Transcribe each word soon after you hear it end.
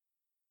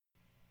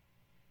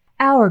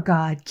Our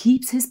God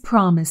Keeps His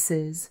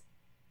Promises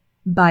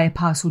by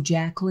Apostle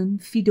Jacqueline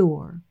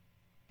Fedor.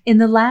 In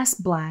the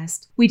last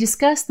blast, we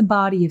discussed the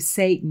body of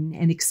Satan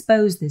and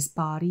exposed this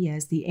body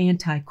as the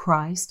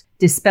Antichrist,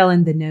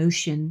 dispelling the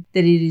notion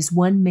that it is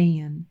one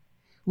man.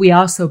 We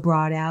also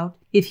brought out,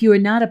 if you are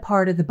not a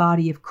part of the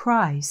body of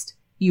Christ,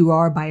 you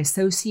are by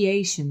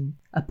association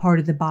a part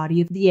of the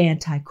body of the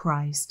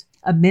Antichrist,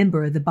 a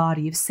member of the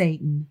body of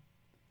Satan.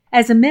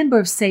 As a member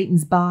of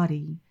Satan's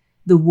body,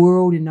 the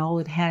world and all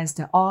it has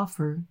to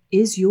offer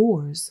is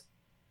yours.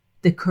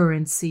 The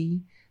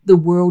currency, the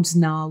world's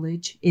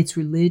knowledge, its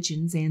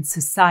religions and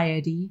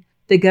society,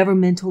 the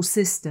governmental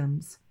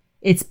systems,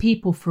 its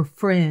people for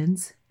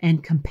friends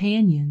and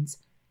companions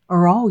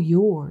are all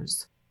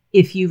yours.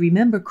 If you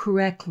remember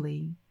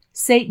correctly,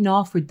 Satan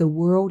offered the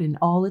world and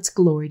all its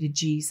glory to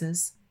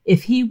Jesus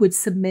if he would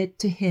submit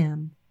to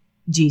him.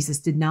 Jesus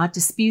did not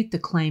dispute the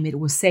claim it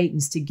was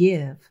Satan's to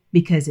give,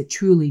 because it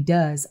truly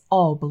does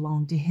all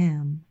belong to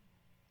him.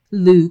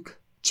 Luke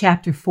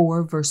chapter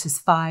 4, verses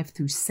 5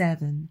 through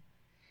 7.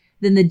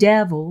 Then the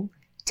devil,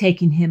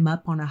 taking him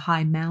up on a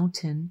high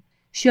mountain,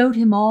 showed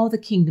him all the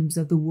kingdoms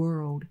of the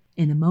world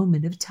in a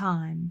moment of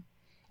time.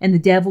 And the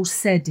devil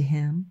said to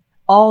him,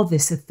 All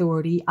this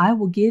authority I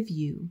will give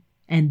you,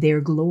 and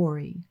their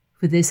glory,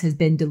 for this has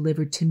been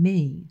delivered to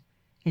me,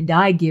 and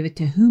I give it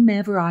to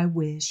whomever I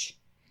wish.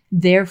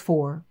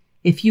 Therefore,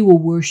 if you will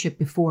worship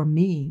before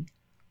me,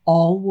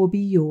 all will be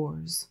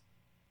yours.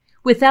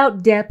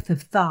 Without depth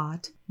of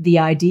thought, the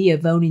idea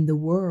of owning the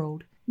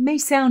world may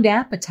sound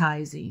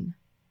appetizing.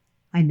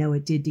 I know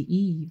it did to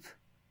Eve.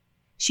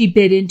 She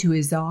bit into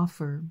his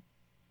offer.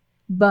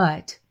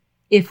 But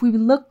if we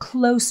look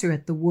closer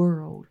at the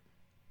world,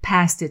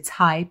 past its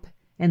hype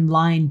and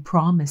lying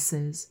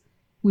promises,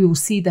 we will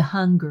see the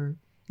hunger,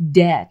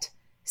 debt,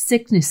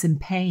 sickness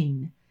and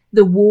pain,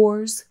 the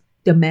wars,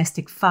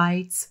 domestic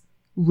fights,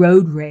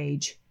 road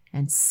rage,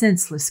 and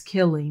senseless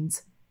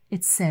killings,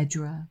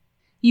 etc.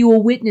 You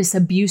will witness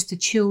abuse to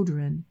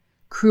children,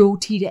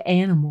 cruelty to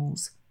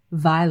animals,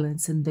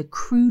 violence, and the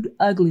crude,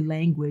 ugly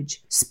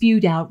language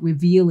spewed out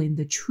revealing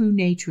the true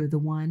nature of the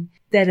one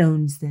that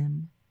owns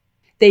them.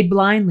 They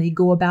blindly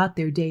go about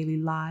their daily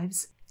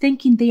lives,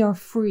 thinking they are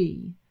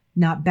free,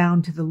 not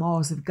bound to the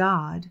laws of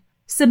God,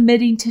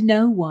 submitting to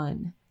no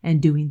one, and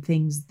doing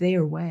things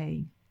their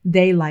way.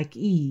 They, like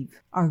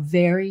Eve, are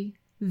very,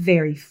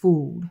 very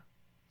fooled.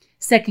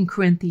 2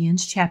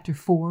 Corinthians chapter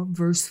 4,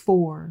 verse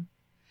 4.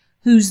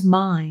 Whose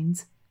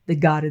minds the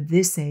God of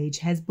this age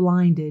has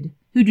blinded,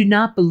 who do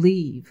not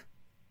believe,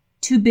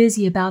 too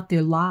busy about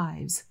their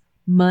lives,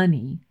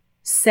 money,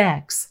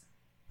 sex,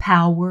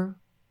 power,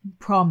 and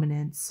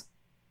prominence,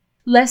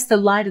 lest the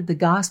light of the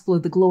gospel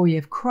of the glory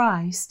of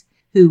Christ,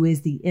 who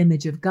is the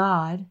image of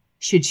God,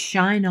 should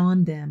shine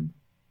on them.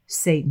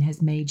 Satan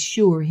has made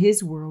sure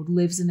his world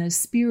lives in a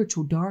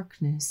spiritual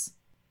darkness.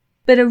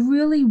 But a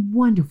really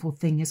wonderful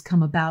thing has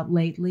come about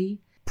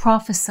lately,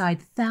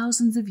 prophesied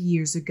thousands of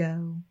years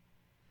ago.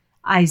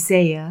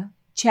 Isaiah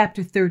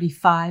chapter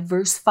 35,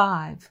 verse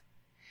 5.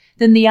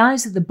 Then the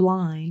eyes of the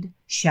blind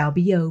shall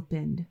be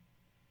opened,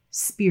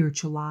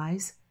 spiritual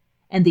eyes,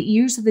 and the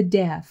ears of the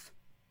deaf,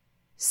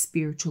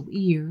 spiritual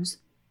ears,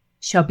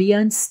 shall be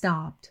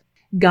unstopped.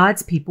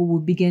 God's people will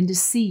begin to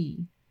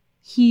see,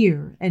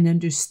 hear, and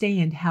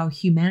understand how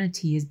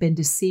humanity has been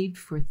deceived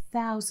for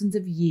thousands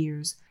of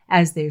years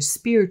as their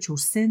spiritual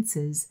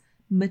senses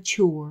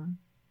mature.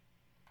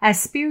 As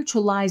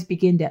spiritual eyes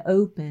begin to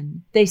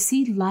open, they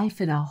see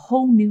life in a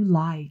whole new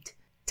light.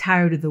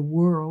 Tired of the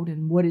world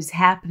and what is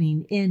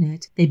happening in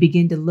it, they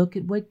begin to look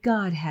at what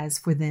God has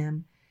for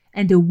them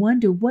and to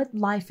wonder what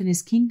life in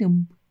His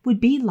kingdom would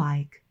be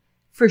like.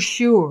 For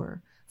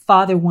sure,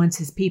 Father wants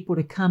His people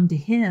to come to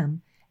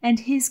Him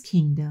and His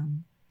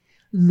kingdom.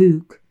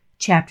 Luke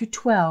chapter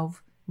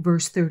 12,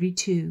 verse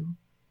 32.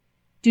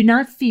 Do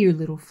not fear,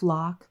 little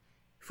flock,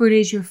 for it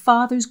is your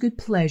Father's good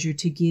pleasure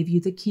to give you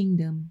the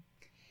kingdom.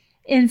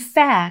 In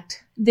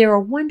fact, there are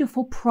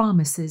wonderful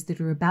promises that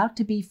are about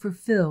to be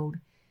fulfilled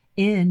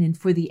in and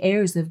for the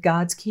heirs of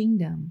God's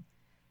kingdom.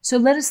 So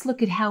let us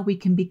look at how we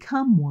can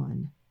become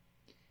one.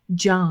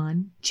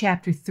 John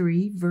chapter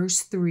 3,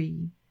 verse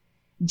 3.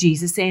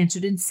 Jesus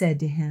answered and said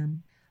to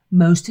him,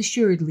 Most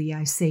assuredly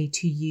I say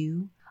to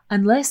you,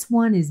 unless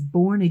one is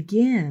born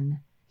again,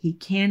 he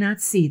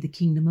cannot see the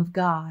kingdom of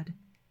God.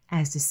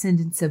 As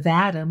descendants of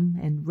Adam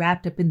and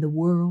wrapped up in the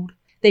world,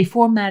 they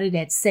formatted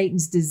at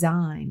Satan's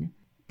design.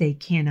 They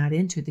cannot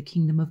enter the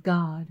kingdom of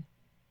God.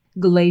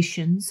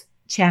 Galatians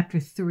chapter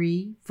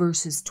 3,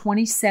 verses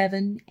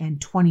 27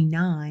 and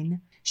 29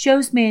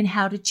 shows man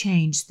how to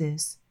change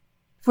this.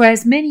 For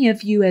as many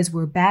of you as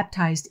were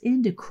baptized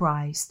into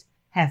Christ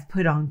have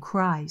put on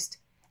Christ,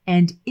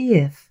 and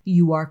if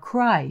you are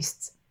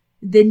Christ's,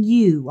 then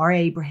you are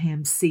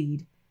Abraham's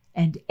seed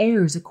and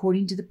heirs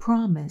according to the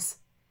promise.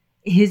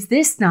 Is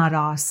this not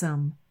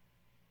awesome?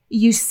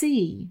 You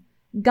see,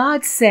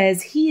 God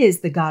says He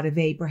is the God of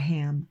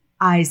Abraham,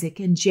 Isaac,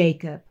 and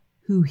Jacob,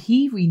 who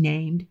He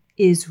renamed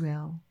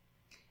Israel.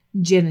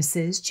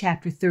 Genesis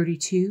chapter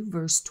 32,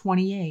 verse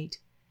 28.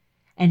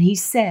 And he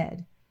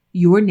said,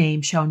 Your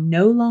name shall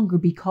no longer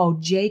be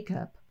called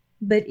Jacob,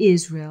 but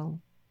Israel,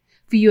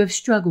 for you have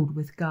struggled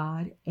with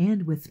God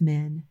and with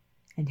men,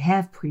 and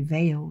have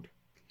prevailed.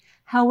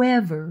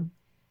 However,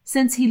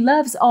 since he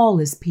loves all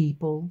his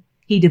people,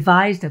 he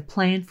devised a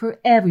plan for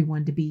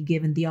everyone to be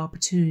given the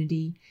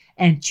opportunity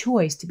and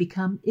choice to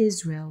become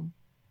Israel.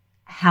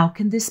 How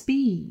can this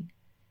be?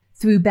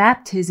 Through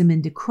baptism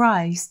into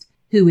Christ,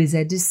 who is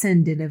a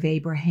descendant of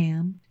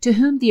Abraham, to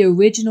whom the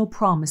original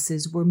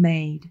promises were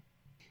made.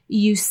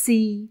 You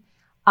see,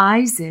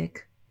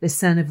 Isaac, the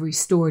son of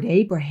restored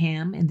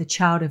Abraham and the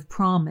child of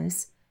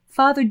promise,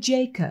 fathered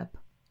Jacob,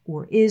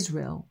 or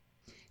Israel.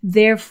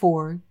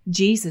 Therefore,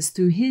 Jesus,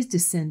 through his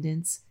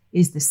descendants,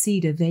 is the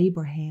seed of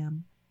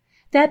Abraham.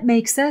 That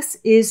makes us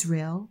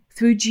Israel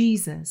through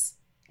Jesus,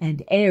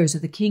 and heirs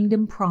of the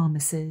kingdom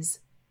promises.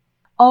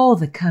 All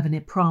the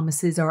covenant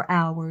promises are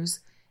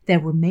ours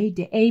that were made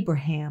to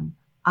Abraham,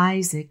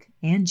 Isaac,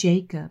 and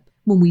Jacob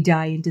when we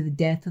die into the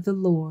death of the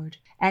Lord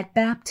at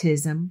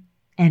baptism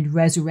and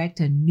resurrect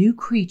a new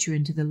creature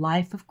into the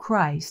life of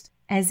Christ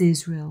as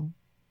Israel.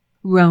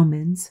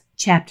 Romans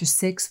chapter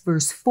 6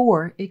 verse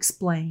 4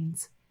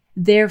 explains,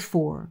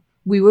 Therefore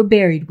we were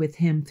buried with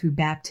him through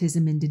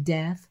baptism into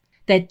death,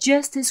 that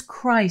just as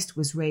Christ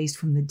was raised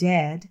from the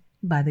dead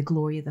by the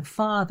glory of the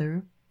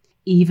Father,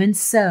 even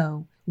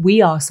so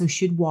we also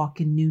should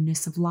walk in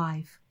newness of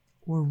life,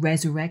 or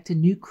resurrect a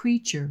new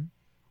creature,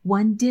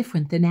 one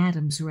different than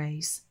Adam's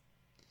race.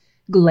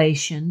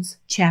 Galatians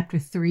chapter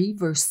 3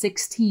 verse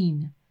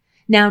 16.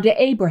 Now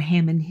to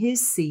Abraham and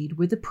his seed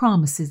were the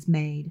promises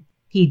made.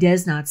 He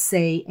does not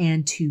say,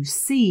 and to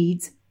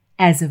seeds,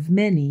 as of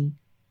many,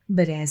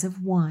 but as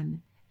of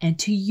one, and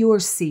to your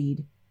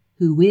seed,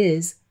 who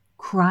is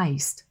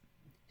Christ,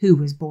 who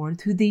was born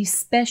through these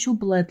special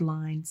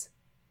bloodlines.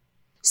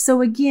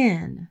 So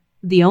again,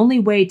 the only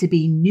way to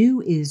be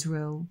new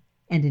Israel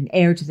and an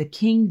heir to the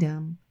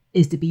kingdom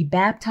is to be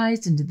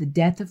baptized into the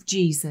death of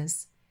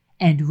Jesus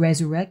and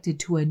resurrected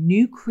to a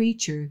new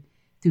creature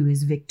through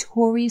his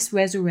victorious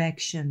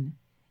resurrection.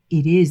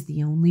 It is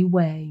the only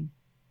way.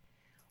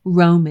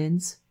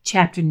 Romans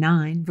chapter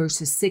 9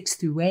 verses 6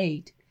 through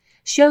 8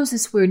 shows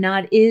us we're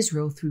not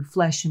Israel through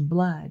flesh and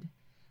blood,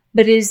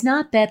 but it is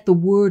not that the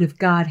word of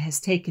God has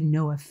taken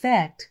no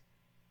effect.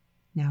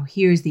 Now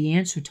here's the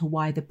answer to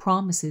why the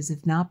promises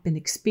have not been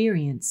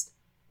experienced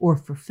or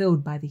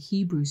fulfilled by the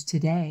Hebrews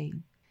today.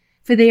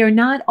 For they are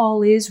not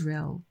all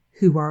Israel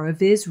who are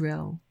of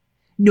Israel,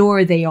 nor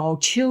are they all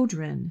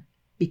children,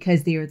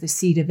 because they are the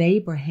seed of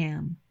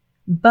Abraham.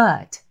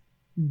 But,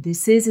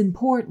 this is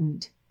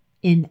important,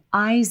 in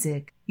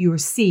Isaac your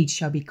seed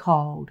shall be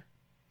called.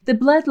 The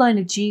bloodline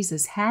of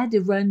Jesus had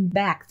to run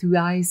back through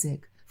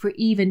Isaac for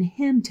even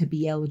him to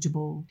be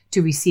eligible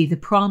to receive the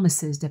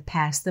promises to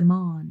pass them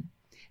on.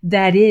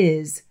 That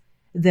is,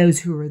 those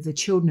who are the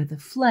children of the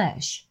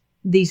flesh,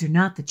 these are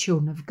not the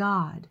children of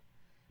God,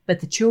 but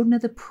the children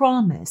of the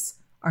promise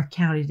are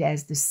counted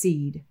as the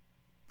seed.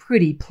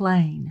 Pretty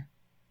plain.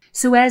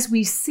 So as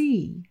we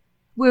see,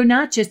 we're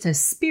not just a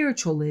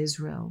spiritual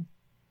Israel.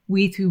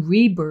 We through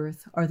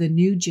rebirth are the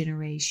new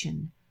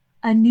generation,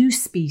 a new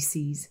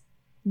species,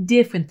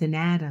 different than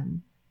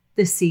Adam,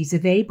 the seeds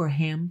of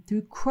Abraham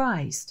through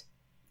Christ.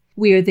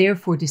 We are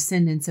therefore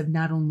descendants of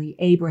not only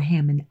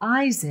Abraham and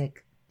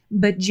Isaac,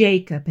 but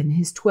Jacob and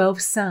his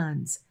 12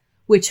 sons,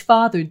 which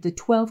fathered the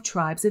 12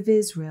 tribes of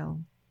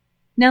Israel.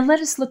 Now let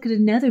us look at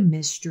another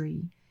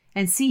mystery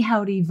and see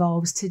how it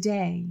evolves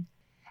today.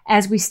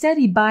 As we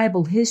study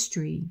Bible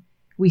history,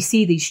 we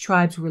see these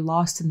tribes were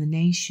lost in the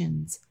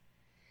nations.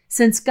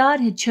 Since God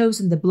had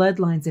chosen the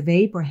bloodlines of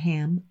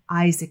Abraham,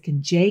 Isaac,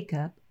 and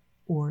Jacob,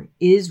 or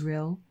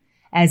Israel,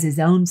 as his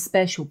own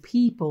special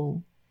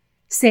people,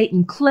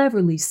 Satan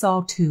cleverly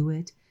saw to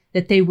it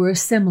that they were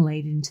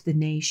assimilated into the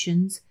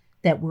nations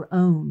that were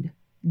owned,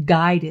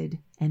 guided,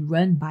 and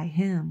run by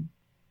him.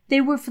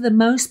 They were for the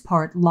most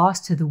part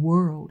lost to the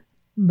world,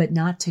 but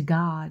not to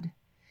God.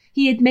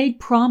 He had made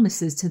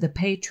promises to the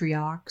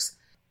patriarchs,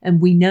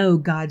 and we know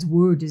God's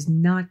word does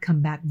not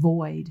come back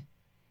void.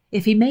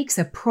 If he makes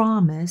a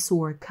promise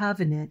or a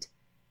covenant,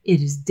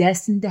 it is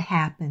destined to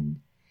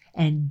happen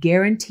and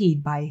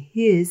guaranteed by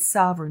his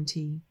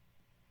sovereignty.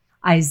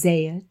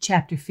 Isaiah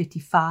chapter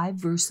 55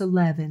 verse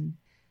 11.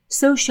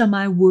 So shall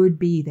my word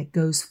be that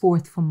goes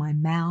forth from my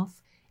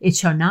mouth. It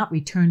shall not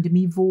return to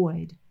me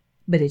void,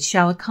 but it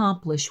shall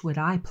accomplish what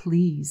I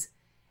please,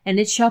 and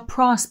it shall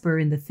prosper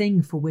in the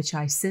thing for which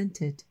I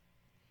sent it.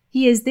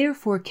 He has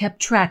therefore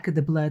kept track of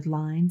the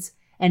bloodlines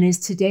and is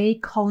today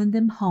calling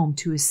them home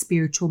to his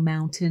spiritual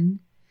mountain,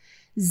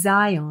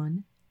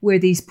 Zion, where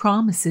these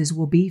promises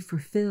will be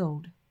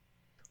fulfilled.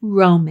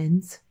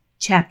 Romans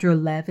chapter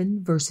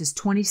 11 verses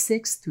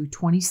 26 through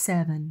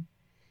 27.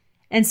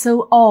 And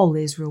so all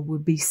Israel will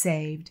be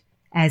saved,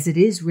 as it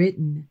is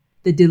written,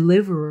 the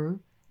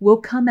deliverer will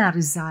come out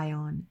of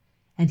Zion,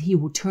 and he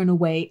will turn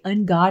away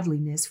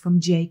ungodliness from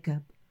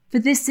Jacob. For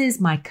this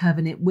is my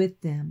covenant with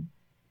them,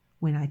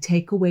 when I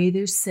take away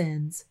their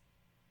sins.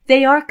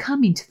 They are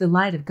coming to the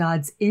light of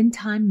God's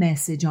end-time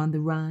message on the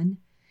run,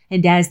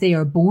 and as they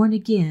are born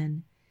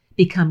again,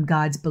 become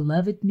God's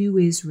beloved new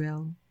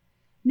Israel,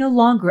 no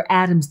longer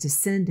Adam's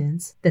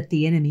descendants that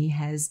the enemy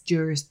has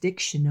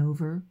jurisdiction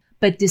over,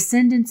 but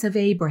descendants of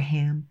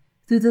Abraham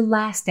through the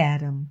last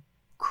Adam,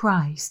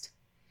 Christ.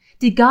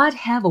 Did God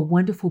have a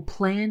wonderful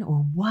plan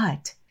or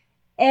what?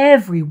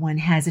 Everyone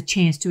has a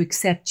chance to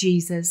accept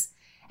Jesus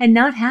and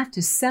not have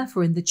to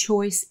suffer in the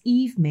choice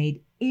Eve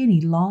made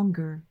any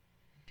longer.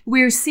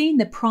 We are seeing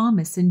the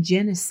promise in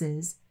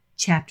Genesis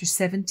chapter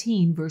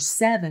 17, verse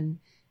 7,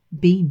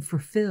 being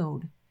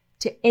fulfilled.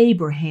 To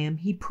Abraham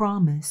he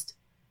promised.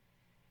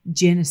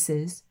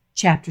 Genesis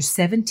chapter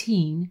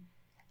 17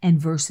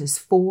 and verses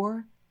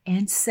 4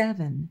 and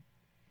 7.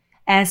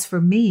 As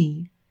for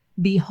me,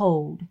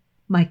 behold,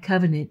 my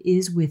covenant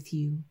is with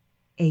you,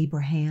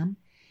 Abraham,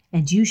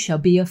 and you shall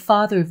be a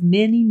father of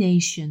many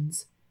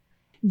nations.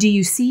 Do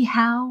you see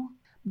how?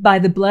 By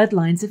the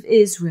bloodlines of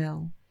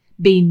Israel,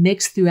 being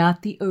mixed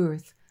throughout the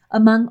earth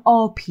among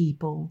all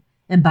people,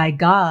 and by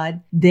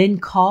God then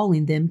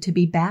calling them to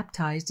be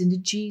baptized into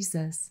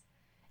Jesus.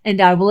 And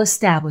I will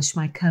establish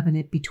my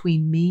covenant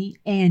between me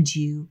and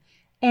you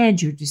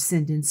and your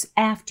descendants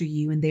after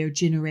you in their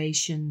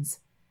generations.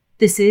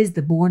 This is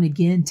the born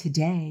again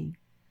today,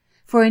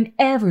 for an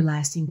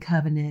everlasting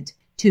covenant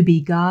to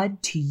be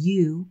God to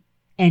you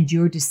and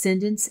your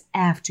descendants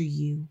after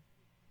you.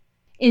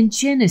 In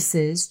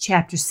Genesis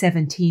chapter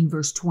 17,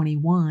 verse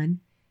 21,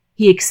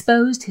 he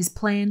exposed his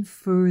plan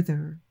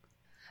further.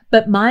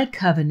 But my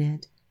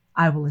covenant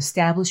I will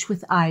establish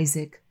with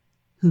Isaac,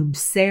 whom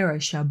Sarah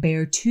shall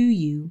bear to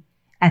you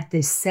at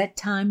this set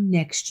time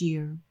next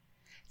year.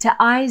 To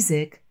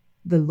Isaac,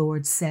 the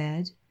Lord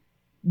said,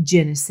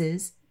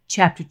 Genesis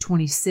chapter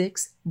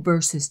 26,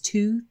 verses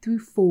 2 through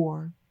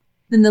 4.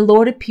 Then the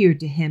Lord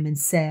appeared to him and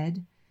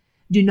said,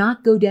 Do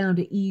not go down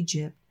to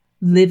Egypt.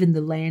 Live in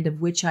the land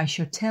of which I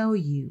shall tell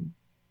you.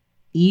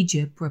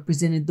 Egypt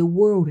represented the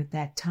world at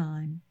that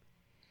time.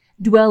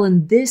 Dwell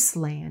in this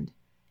land,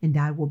 and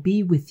I will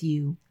be with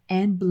you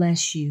and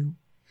bless you.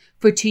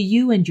 For to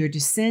you and your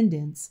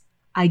descendants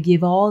I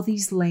give all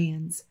these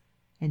lands,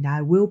 and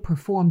I will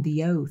perform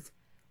the oath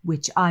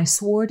which I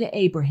swore to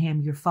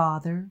Abraham your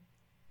father.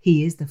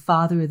 He is the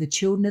father of the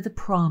children of the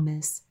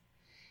promise.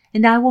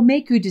 And I will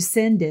make your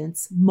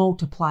descendants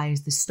multiply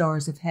as the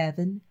stars of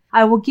heaven.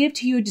 I will give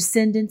to your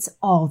descendants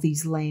all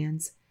these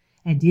lands,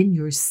 and in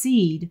your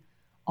seed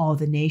all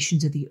the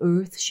nations of the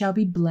earth shall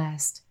be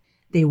blessed.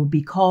 They will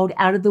be called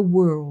out of the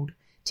world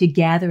to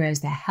gather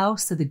as the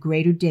house of the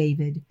greater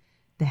David,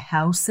 the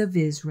house of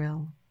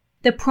Israel.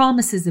 The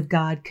promises of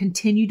God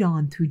continued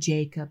on through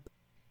Jacob.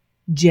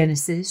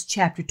 Genesis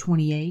chapter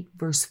 28,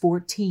 verse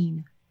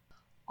 14.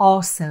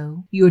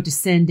 Also your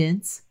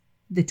descendants,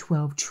 the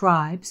 12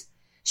 tribes,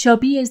 shall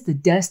be as the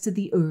dust of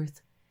the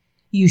earth.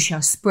 You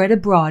shall spread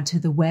abroad to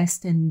the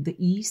west and the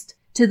east,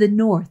 to the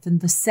north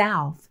and the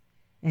south,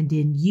 and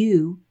in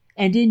you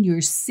and in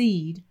your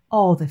seed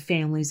all the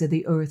families of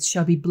the earth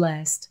shall be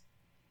blessed.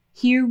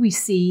 Here we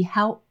see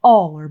how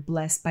all are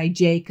blessed by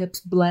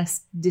Jacob's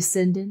blessed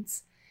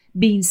descendants,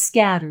 being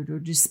scattered or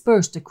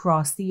dispersed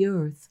across the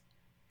earth.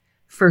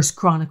 1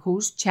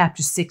 Chronicles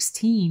chapter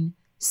 16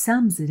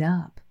 sums it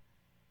up.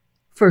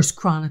 1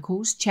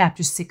 Chronicles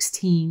chapter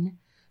 16,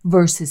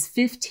 verses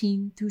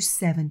 15 through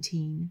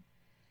 17.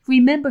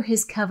 Remember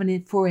his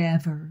covenant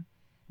forever,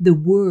 the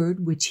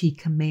word which he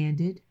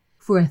commanded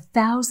for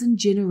 1,000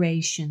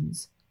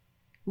 generations.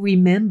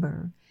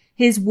 Remember,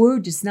 his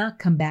word does not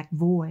come back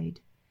void.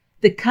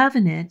 The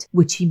covenant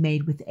which he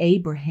made with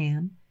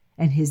Abraham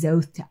and his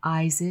oath to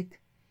Isaac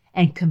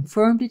and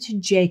confirmed it to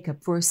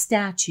Jacob for a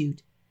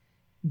statute.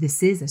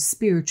 This is a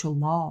spiritual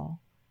law.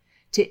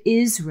 To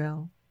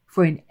Israel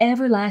for an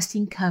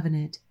everlasting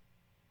covenant.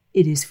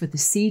 It is for the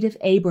seed of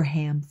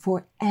Abraham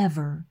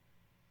forever.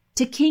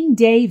 To King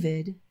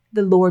David,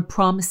 the Lord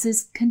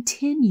promises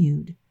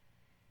continued.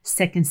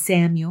 2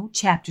 Samuel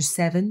chapter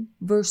 7,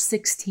 verse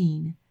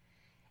 16.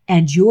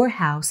 And your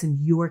house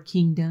and your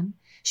kingdom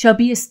shall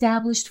be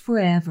established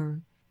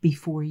forever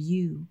before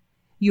you.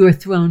 Your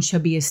throne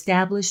shall be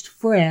established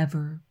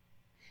forever.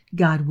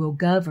 God will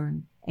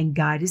govern and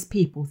guide his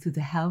people through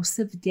the house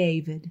of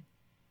David.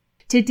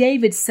 To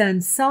David's son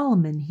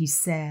Solomon he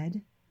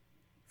said,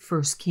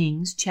 1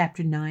 Kings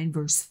chapter 9,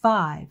 verse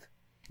 5,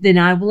 Then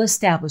I will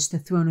establish the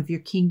throne of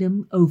your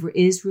kingdom over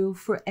Israel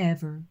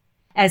forever,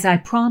 as I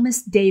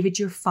promised David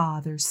your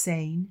father,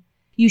 saying,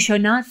 You shall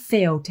not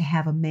fail to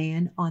have a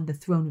man on the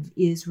throne of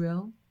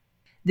Israel.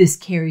 This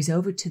carries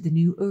over to the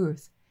new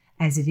earth,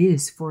 as it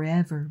is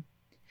forever.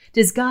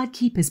 Does God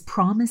keep his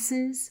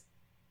promises?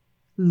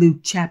 Luke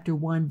chapter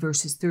 1,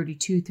 verses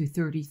 32 through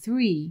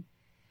 33,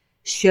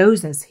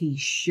 shows us he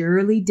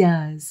surely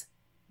does.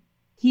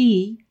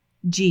 He,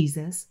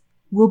 Jesus,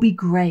 will be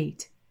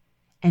great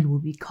and will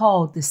be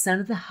called the Son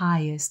of the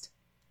Highest,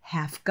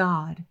 half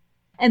God.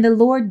 And the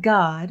Lord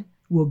God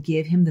will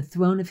give him the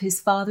throne of his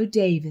father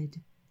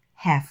David,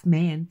 half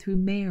man through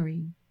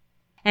Mary.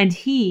 And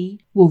he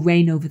will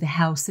reign over the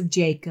house of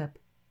Jacob.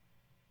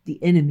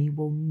 The enemy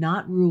will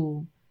not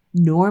rule,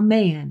 nor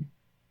man,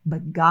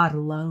 but God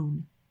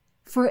alone.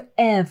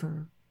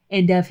 forever,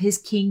 and of his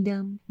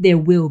kingdom there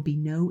will be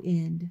no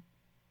end.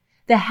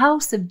 The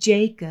house of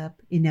Jacob,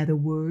 in other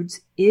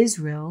words,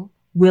 Israel,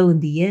 will in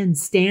the end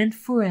stand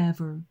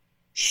forever,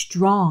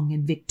 strong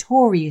and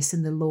victorious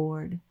in the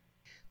Lord.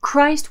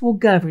 Christ will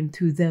govern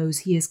through those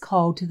he has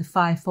called to the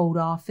fivefold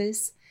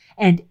office,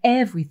 and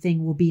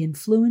everything will be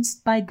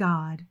influenced by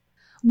God.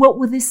 What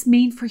will this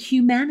mean for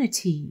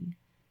humanity?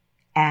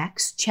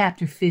 Acts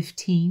chapter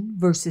 15,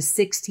 verses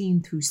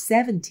 16 through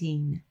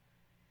 17.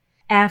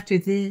 After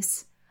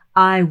this,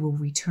 I will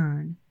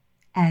return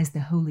as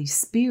the Holy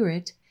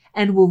Spirit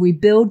and will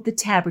rebuild the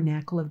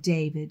tabernacle of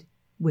David,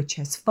 which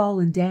has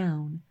fallen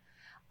down.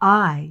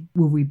 I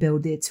will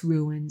rebuild its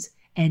ruins,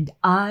 and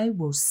I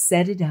will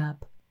set it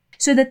up,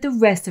 so that the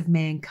rest of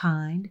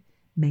mankind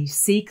may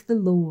seek the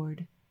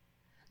Lord.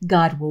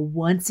 God will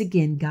once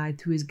again guide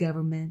through his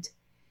government,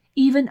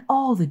 even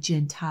all the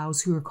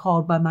Gentiles who are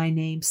called by my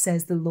name,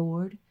 says the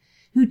Lord,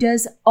 who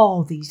does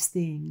all these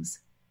things.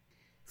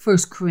 1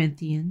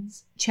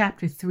 Corinthians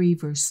chapter 3,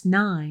 verse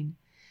 9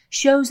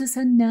 shows us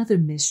another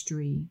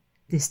mystery.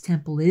 This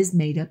temple is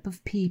made up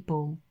of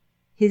people,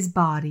 his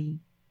body.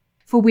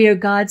 For we are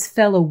God's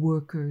fellow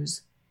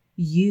workers.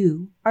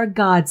 You are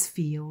God's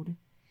field.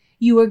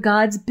 You are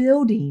God's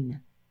building,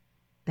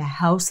 the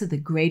house of the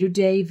greater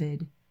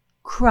David,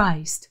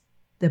 Christ,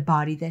 the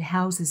body that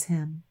houses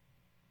him.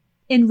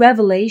 In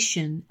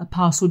Revelation,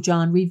 Apostle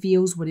John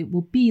reveals what it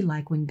will be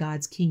like when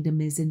God's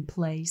kingdom is in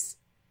place.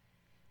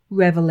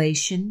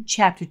 Revelation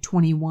chapter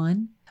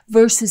 21,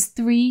 verses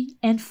 3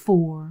 and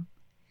 4.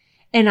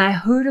 And I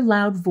heard a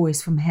loud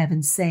voice from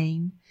heaven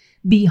saying,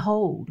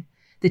 Behold,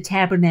 the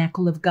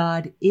tabernacle of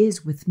God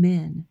is with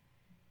men.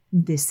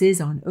 This is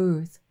on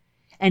earth,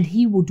 and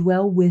he will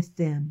dwell with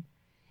them,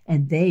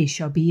 and they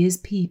shall be his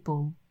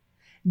people.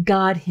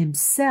 God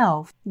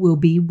himself will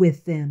be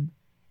with them,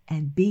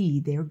 and be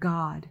their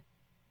God.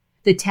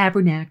 The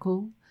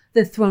tabernacle,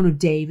 the throne of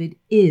David,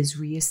 is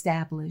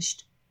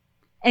reestablished.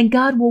 And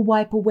God will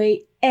wipe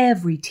away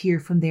every tear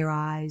from their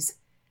eyes.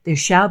 There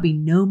shall be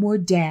no more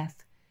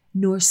death,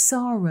 nor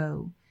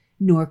sorrow,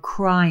 nor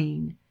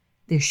crying.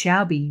 There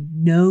shall be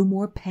no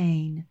more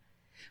pain,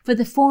 for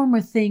the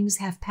former things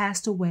have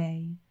passed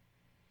away.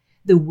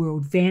 The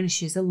world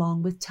vanishes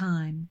along with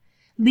time,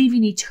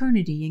 leaving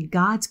eternity and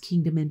God's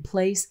kingdom in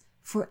place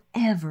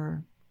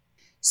forever.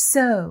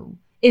 So,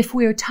 if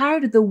we are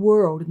tired of the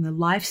world and the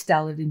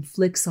lifestyle it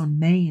inflicts on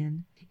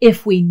man,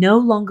 if we no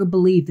longer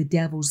believe the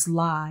devil's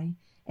lie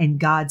and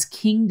God's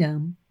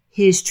kingdom,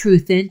 his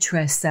truth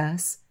interests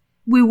us,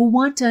 we will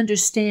want to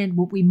understand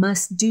what we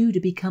must do to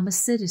become a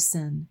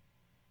citizen.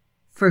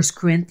 1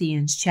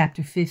 Corinthians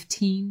chapter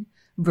 15,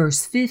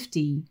 verse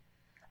 50,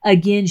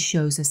 again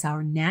shows us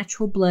our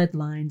natural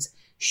bloodlines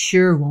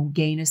sure won't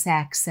gain us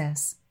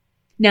access.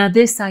 Now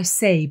this I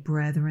say,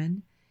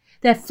 brethren,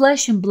 that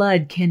flesh and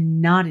blood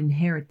cannot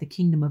inherit the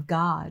kingdom of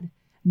God,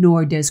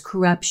 nor does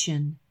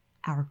corruption,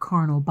 our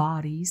carnal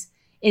bodies,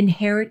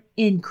 inherit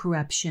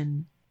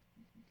incorruption.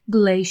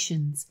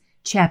 Galatians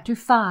chapter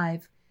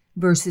 5,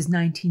 verses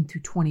 19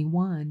 through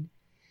 21,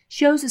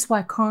 shows us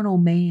why carnal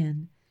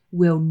man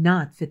will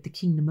not fit the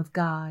kingdom of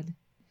God.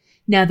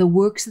 Now the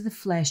works of the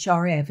flesh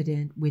are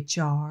evident, which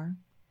are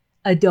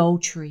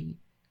adultery,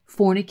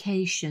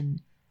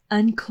 fornication,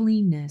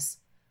 uncleanness,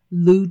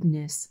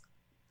 lewdness,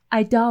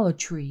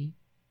 idolatry,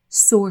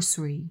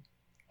 sorcery,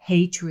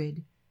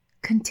 hatred,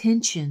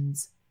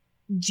 contentions,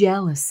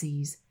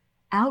 jealousies,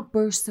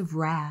 outbursts of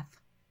wrath,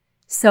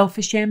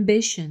 selfish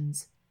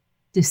ambitions,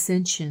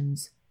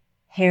 dissensions,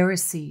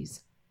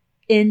 heresies,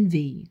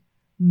 envy,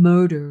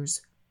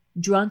 murders,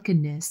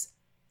 drunkenness,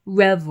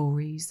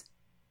 revelries,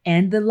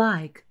 and the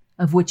like,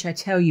 of which I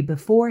tell you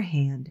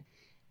beforehand,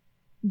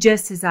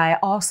 just as I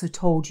also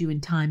told you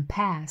in time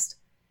past,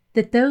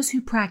 that those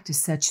who practice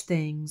such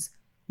things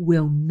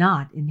will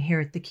not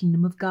inherit the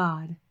kingdom of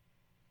God.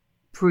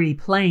 Pretty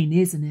plain,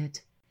 isn't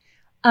it?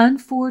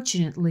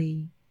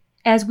 Unfortunately,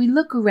 as we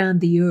look around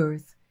the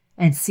earth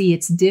and see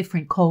its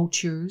different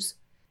cultures,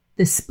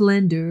 the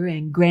splendor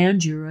and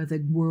grandeur of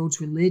the world's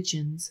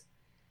religions,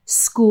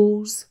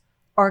 schools,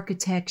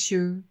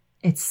 architecture,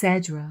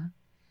 etc.,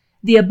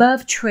 the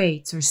above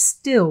traits are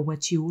still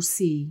what you will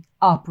see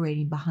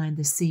operating behind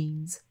the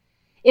scenes.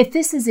 If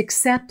this is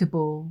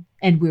acceptable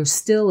and we're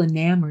still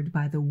enamored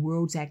by the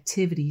world's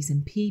activities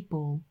and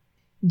people,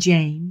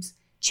 James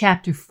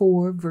chapter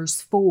 4,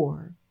 verse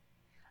 4,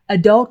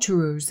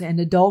 adulterers and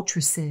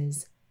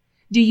adulteresses,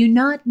 do you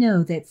not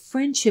know that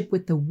friendship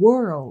with the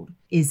world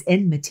is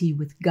enmity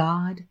with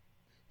God?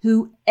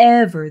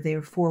 Whoever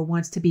therefore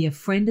wants to be a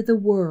friend of the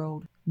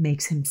world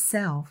makes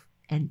himself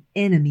an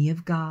enemy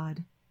of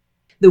God.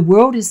 The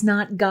world is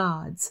not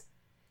God's,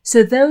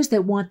 so those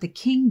that want the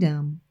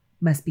kingdom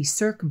must be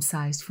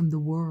circumcised from the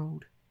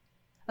world.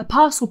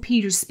 Apostle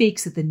Peter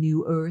speaks of the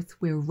new earth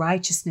where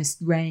righteousness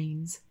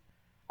reigns,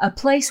 a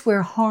place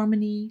where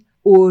harmony,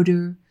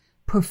 order,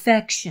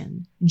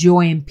 perfection,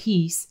 joy, and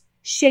peace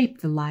shape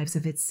the lives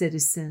of its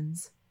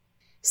citizens.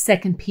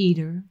 2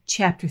 Peter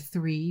chapter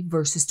 3,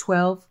 verses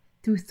 12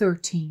 through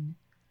 13.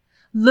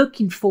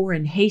 looking for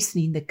and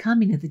hastening the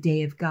coming of the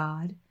day of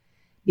God,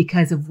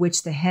 because of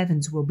which the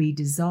heavens will be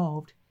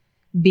dissolved,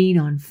 being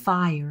on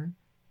fire,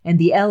 and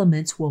the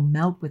elements will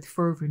melt with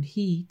fervent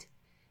heat.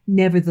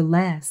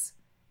 Nevertheless,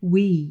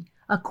 we,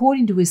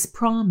 according to his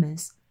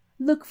promise,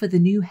 look for the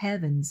new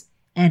heavens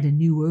and a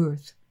new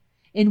earth,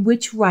 in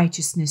which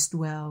righteousness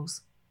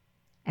dwells.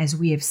 As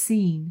we have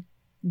seen,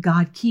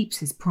 God keeps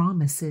his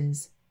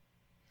promises.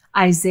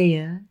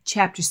 Isaiah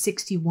chapter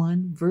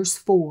 61, verse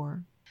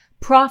 4,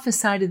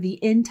 prophesied of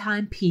the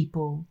end-time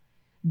people,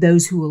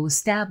 those who will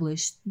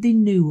establish the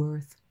new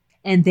earth.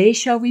 And they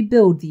shall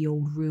rebuild the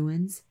old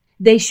ruins.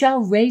 They shall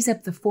raise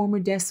up the former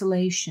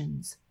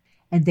desolations,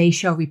 and they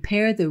shall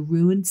repair the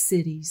ruined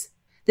cities,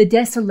 the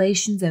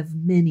desolations of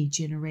many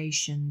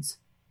generations.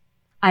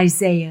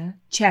 Isaiah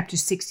chapter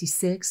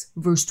 66,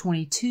 verse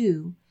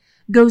 22,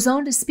 goes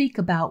on to speak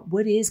about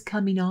what is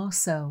coming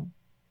also.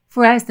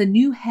 For as the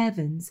new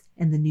heavens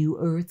and the new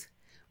earth,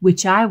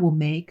 which I will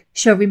make,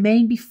 shall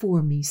remain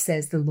before me,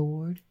 says the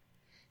Lord,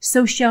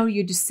 so shall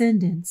your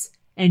descendants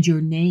and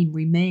your name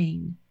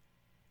remain.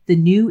 The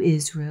new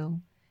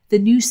Israel, the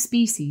new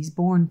species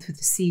born through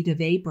the seed of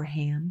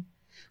Abraham,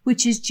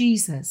 which is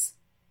Jesus,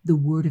 the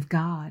Word of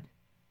God.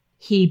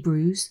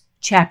 Hebrews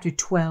chapter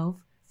 12,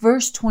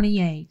 verse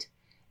 28.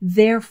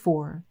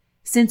 Therefore,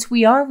 since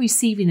we are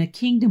receiving a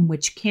kingdom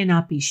which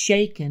cannot be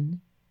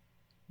shaken,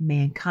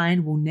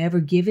 mankind will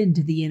never give in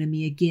to the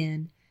enemy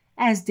again,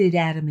 as did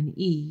Adam and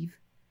Eve.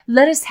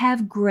 Let us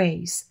have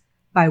grace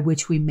by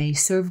which we may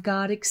serve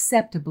God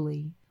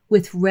acceptably,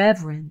 with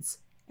reverence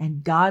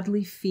and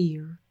godly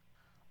fear.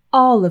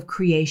 All of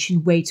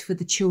creation waits for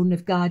the children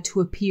of God to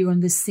appear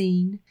on the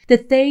scene,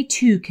 that they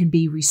too can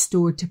be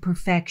restored to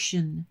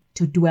perfection,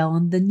 to dwell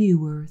on the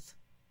new earth.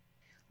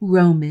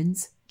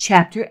 Romans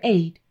chapter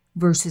 8,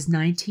 verses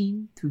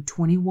 19 through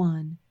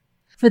 21.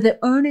 For the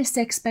earnest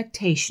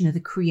expectation of the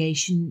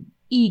creation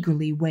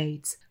eagerly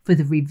waits for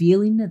the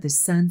revealing of the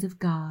sons of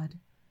God.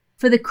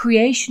 For the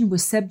creation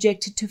was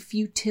subjected to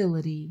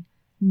futility,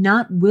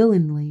 not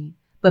willingly,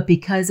 but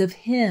because of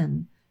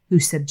him who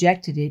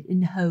subjected it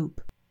in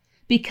hope.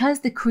 Because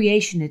the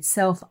creation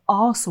itself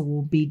also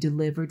will be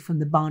delivered from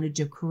the bondage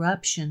of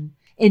corruption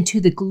into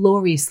the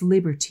glorious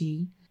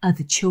liberty of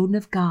the children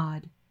of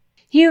God.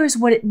 Here is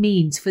what it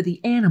means for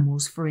the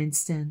animals, for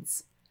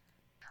instance.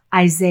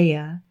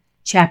 Isaiah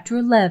chapter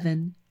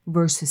 11,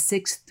 verses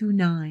 6 through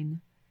 9.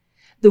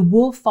 The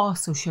wolf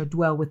also shall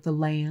dwell with the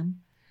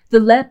lamb. The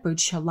leopard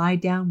shall lie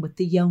down with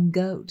the young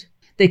goat,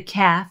 the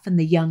calf and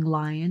the young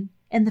lion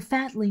and the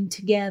fatling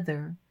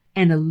together,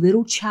 and a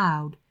little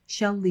child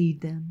shall lead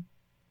them.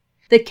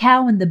 The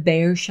cow and the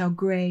bear shall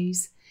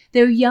graze,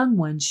 their young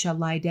ones shall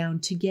lie down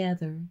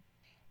together,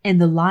 and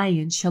the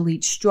lion shall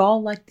eat straw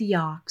like the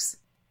ox,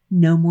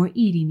 no more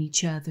eating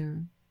each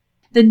other.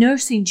 The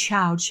nursing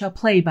child shall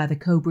play by the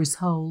cobra's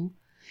hole,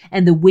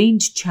 and the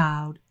weaned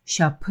child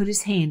shall put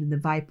his hand in the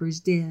viper's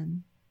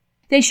den.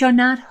 They shall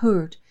not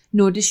hurt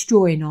nor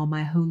destroy in all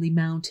my holy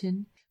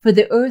mountain, for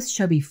the earth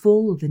shall be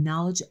full of the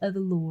knowledge of the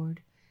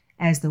Lord,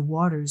 as the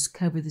waters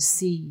cover the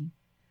sea.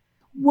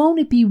 Won't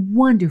it be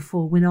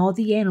wonderful when all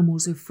the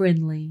animals are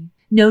friendly,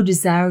 no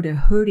desire to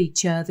hurt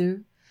each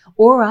other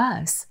or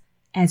us,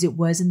 as it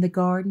was in the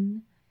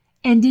garden?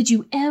 And did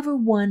you ever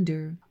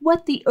wonder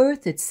what the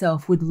earth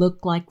itself would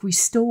look like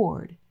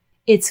restored?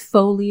 Its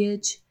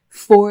foliage,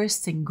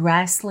 forests and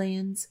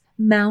grasslands,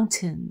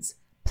 mountains,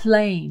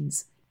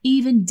 plains,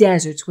 even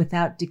deserts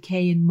without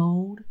decay and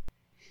mold?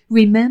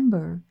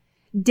 Remember,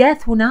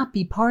 death will not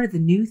be part of the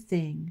new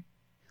thing.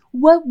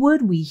 What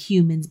would we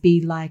humans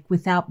be like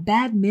without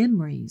bad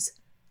memories,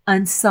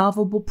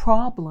 unsolvable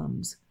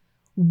problems,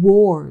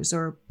 wars,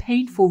 or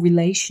painful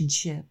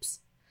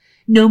relationships?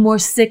 No more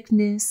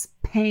sickness,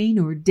 pain,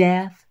 or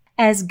death,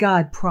 as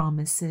God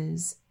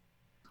promises.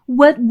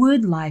 What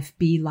would life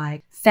be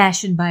like,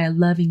 fashioned by a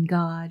loving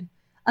God,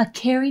 a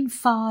caring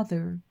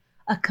Father,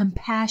 a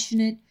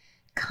compassionate,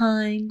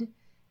 kind,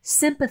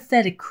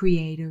 sympathetic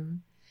Creator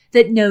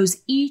that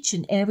knows each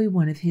and every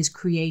one of his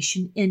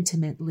creation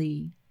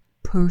intimately,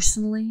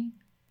 personally?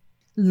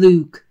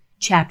 Luke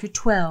chapter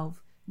 12,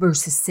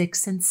 verses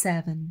 6 and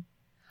 7.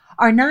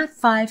 Are not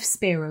 5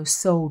 sparrows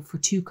sold for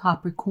 2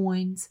 copper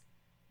coins?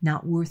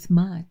 Not worth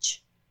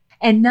much.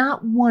 And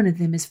not one of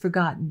them is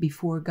forgotten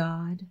before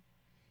God.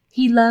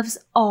 He loves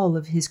all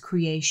of his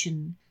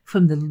creation,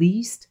 from the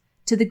least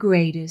to the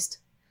greatest,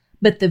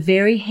 but the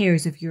very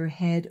hairs of your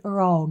head are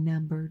all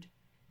numbered.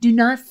 Do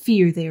not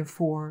fear,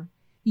 therefore.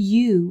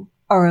 You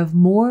are of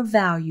more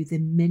value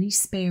than many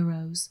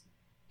sparrows.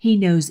 He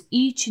knows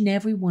each and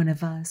every one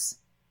of us.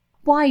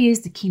 Why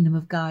is the kingdom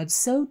of God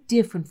so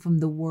different from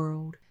the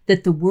world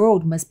that the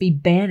world must be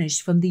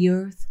banished from the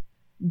earth?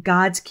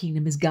 God's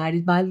kingdom is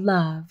guided by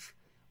love,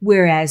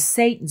 whereas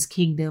Satan's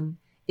kingdom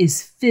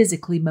is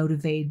physically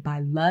motivated by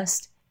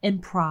lust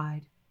and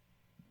pride.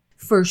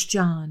 1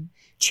 John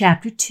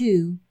chapter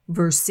 2,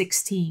 verse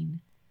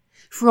 16.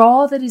 For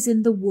all that is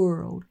in the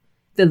world,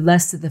 the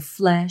lust of the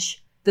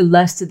flesh, the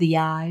lust of the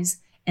eyes,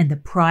 and the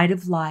pride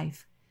of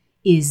life,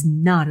 is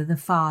not of the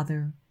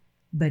Father,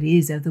 but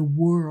is of the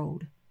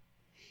world.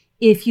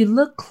 If you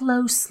look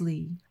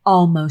closely,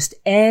 almost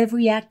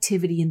every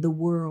activity in the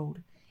world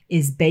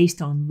is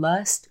based on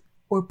lust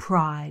or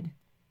pride.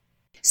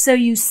 So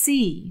you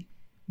see,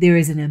 there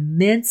is an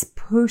immense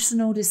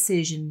personal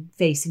decision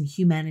facing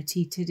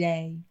humanity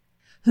today.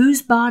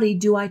 Whose body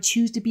do I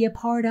choose to be a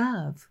part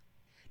of?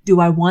 Do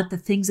I want the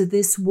things of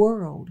this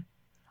world,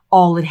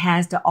 all it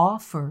has to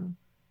offer,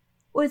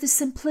 or the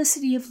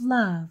simplicity of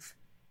love,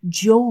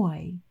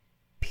 joy,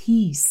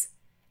 peace,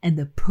 and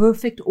the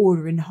perfect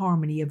order and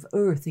harmony of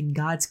earth and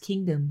God's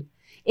kingdom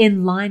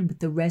in line with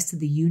the rest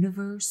of the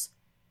universe?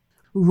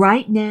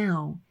 Right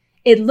now,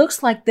 it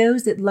looks like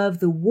those that love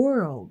the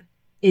world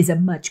is a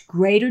much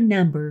greater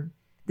number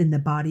than the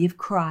body of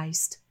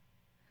Christ.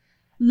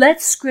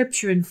 Let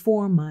Scripture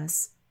inform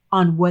us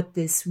on what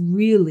this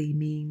really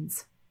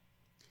means.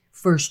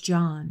 1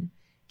 John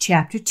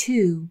chapter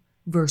 2,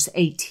 verse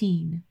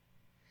 18.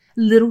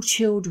 Little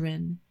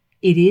children,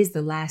 it is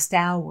the last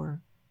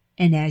hour,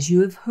 and as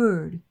you have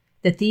heard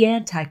that the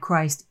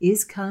Antichrist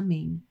is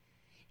coming,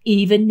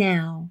 even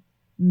now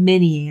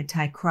many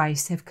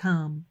Antichrists have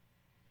come,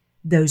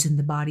 those in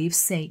the body of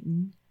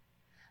Satan,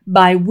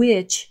 by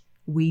which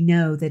we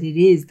know that it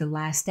is the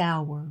last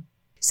hour.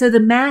 So the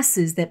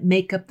masses that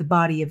make up the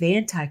body of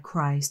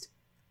Antichrist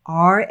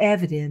are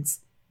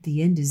evidence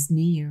the end is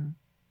near.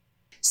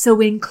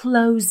 So in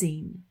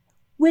closing,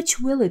 which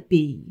will it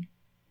be?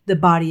 The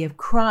body of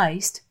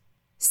Christ,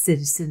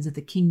 citizens of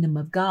the kingdom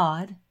of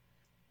God,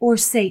 or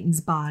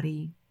Satan's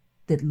body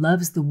that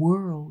loves the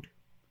world?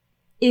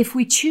 If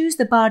we choose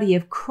the body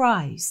of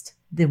Christ,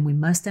 then we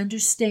must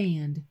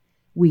understand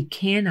we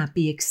cannot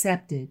be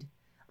accepted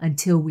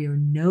until we are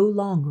no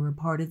longer a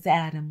part of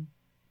Adam.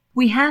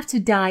 We have to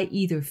die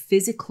either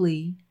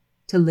physically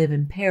to live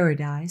in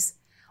paradise,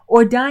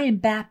 or die in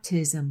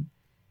baptism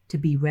to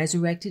be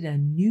resurrected a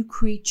new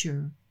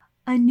creature,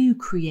 a new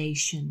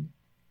creation,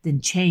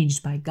 then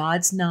changed by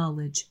God's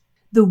knowledge,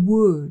 the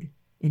Word,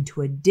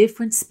 into a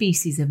different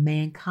species of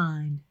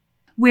mankind.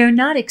 We are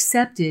not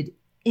accepted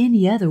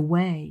any other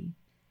way,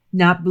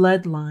 not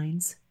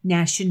bloodlines,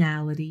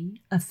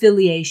 nationality,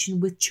 affiliation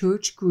with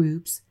church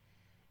groups,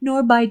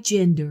 nor by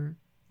gender,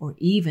 or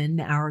even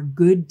our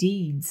good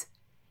deeds.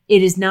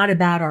 It is not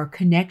about our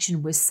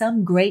connection with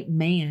some great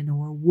man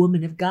or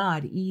woman of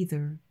God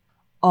either.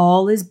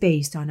 All is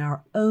based on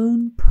our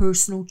own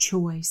personal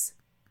choice.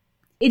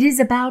 It is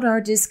about our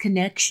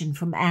disconnection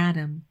from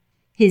Adam,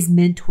 his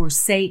mentor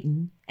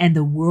Satan, and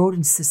the world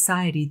and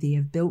society they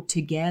have built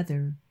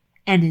together,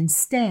 and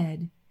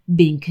instead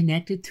being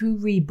connected through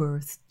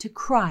rebirth to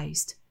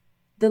Christ,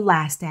 the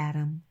last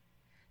Adam,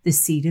 the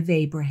seed of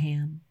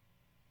Abraham.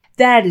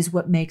 That is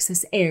what makes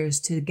us heirs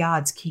to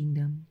God's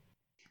kingdom.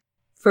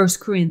 1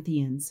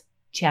 Corinthians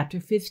chapter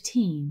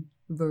 15,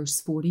 verse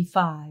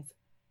 45.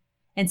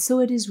 And so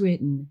it is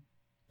written,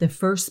 the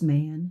first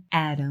man,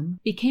 Adam,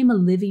 became a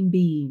living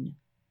being,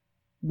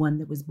 one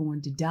that was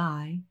born to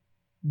die.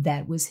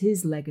 That was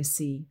his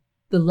legacy.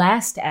 The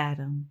last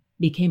Adam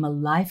became a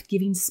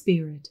life-giving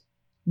spirit,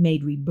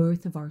 made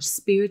rebirth of our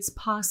spirits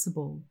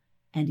possible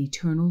and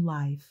eternal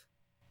life.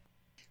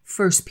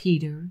 1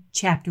 Peter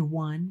chapter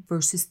 1,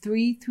 verses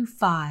 3 through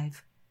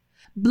 5.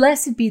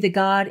 Blessed be the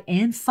God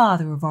and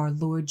Father of our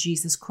Lord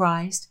Jesus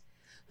Christ,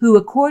 who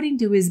according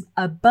to his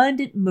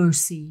abundant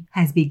mercy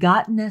has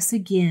begotten us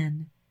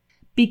again.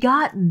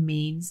 Begotten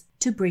means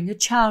to bring a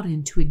child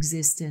into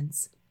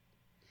existence,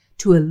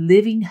 to a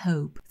living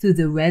hope through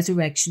the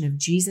resurrection of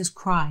Jesus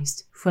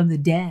Christ from the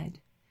dead.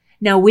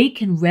 Now we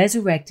can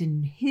resurrect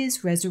in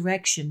his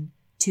resurrection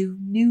to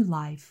new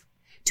life,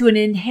 to an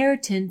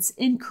inheritance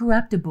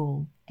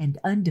incorruptible and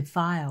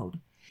undefiled,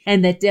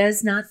 and that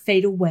does not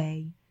fade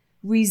away,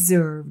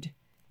 reserved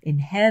in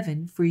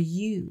heaven for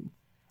you.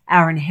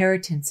 Our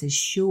inheritance is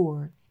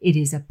sure. It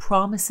is a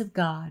promise of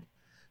God,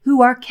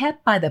 who are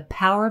kept by the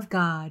power of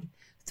God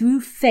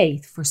through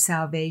faith for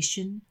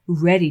salvation,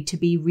 ready to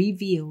be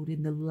revealed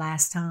in the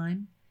last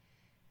time.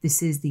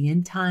 This is the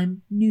end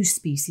time new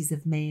species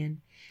of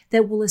man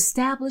that will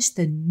establish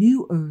the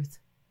new earth.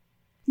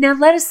 Now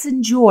let us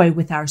enjoy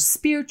with our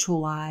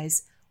spiritual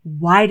eyes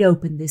wide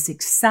open this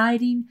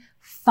exciting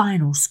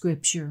final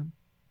scripture.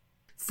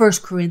 1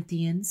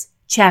 Corinthians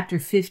chapter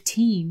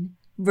 15,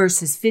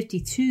 verses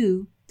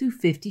 52 through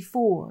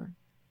 54.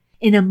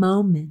 In a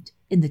moment,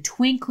 in the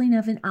twinkling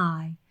of an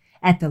eye,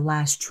 at the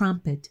last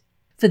trumpet,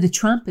 for the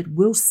trumpet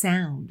will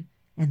sound,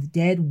 and the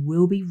dead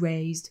will be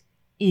raised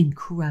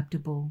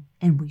incorruptible,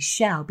 and we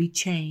shall be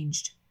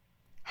changed.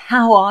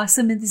 How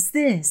awesome is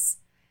this?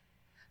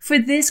 For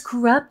this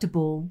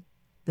corruptible,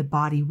 the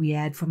body we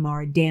had from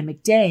our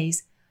Adamic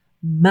days,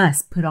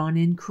 must put on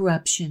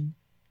incorruption.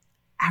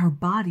 Our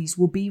bodies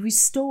will be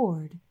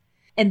restored,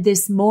 and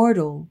this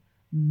mortal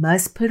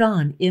must put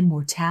on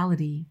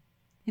immortality.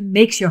 It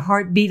makes your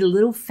heart beat a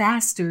little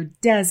faster,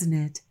 doesn't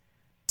it?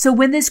 So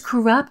when this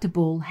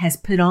corruptible has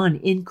put on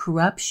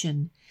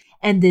incorruption,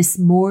 and this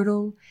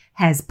mortal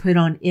has put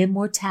on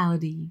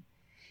immortality,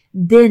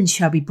 then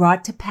shall be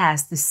brought to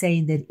pass the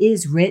saying that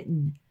is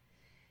written,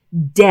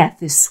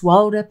 Death is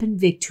swallowed up in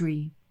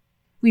victory.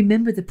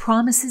 remember the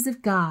promises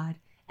of God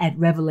at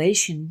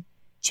Revelation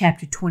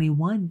chapter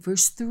 21,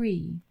 verse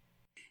 3.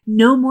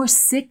 No more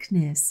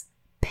sickness,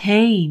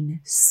 pain,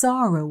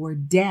 sorrow, or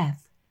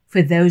death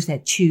for those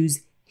that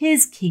choose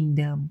His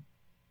kingdom.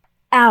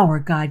 Our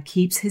God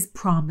keeps His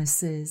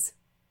promises.